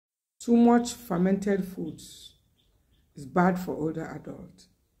Too much fermented foods is bad for older adults.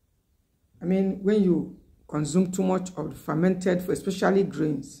 I mean, when you consume too much of fermented food, especially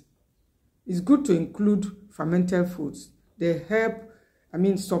grains, it's good to include fermented foods. They help,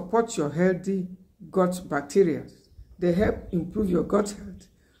 support your healthy gut bacteria. They help improve your gut health.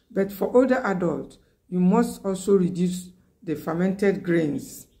 But for older adults, you must also reduce the fermented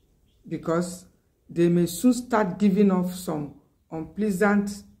grains because they may soon start giving off some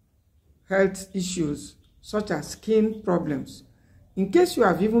unpleasant health issues such as skin problems. In case you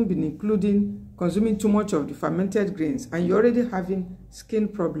have even been consuming too much of the fermented grains and you're already having skin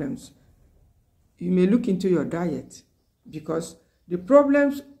problems, you may look into your diet because the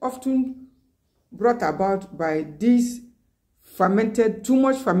problems often brought about by these too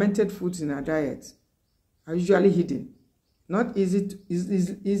much fermented foods in our diet are usually hidden. Not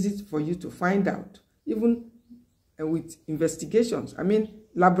easy for you to find out, even with investigations.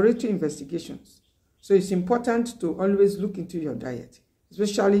 Laboratory investigations. So it's important to always look into your diet,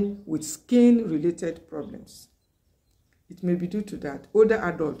 especially with skin-related problems. It may be due to that. Older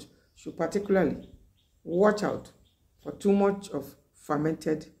adults should particularly watch out for too much of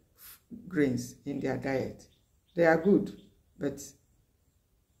fermented grains in their diet. They are good, but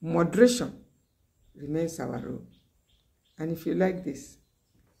moderation remains our rule. And if you like this,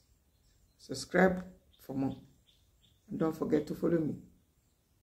 subscribe for more. And don't forget to follow me.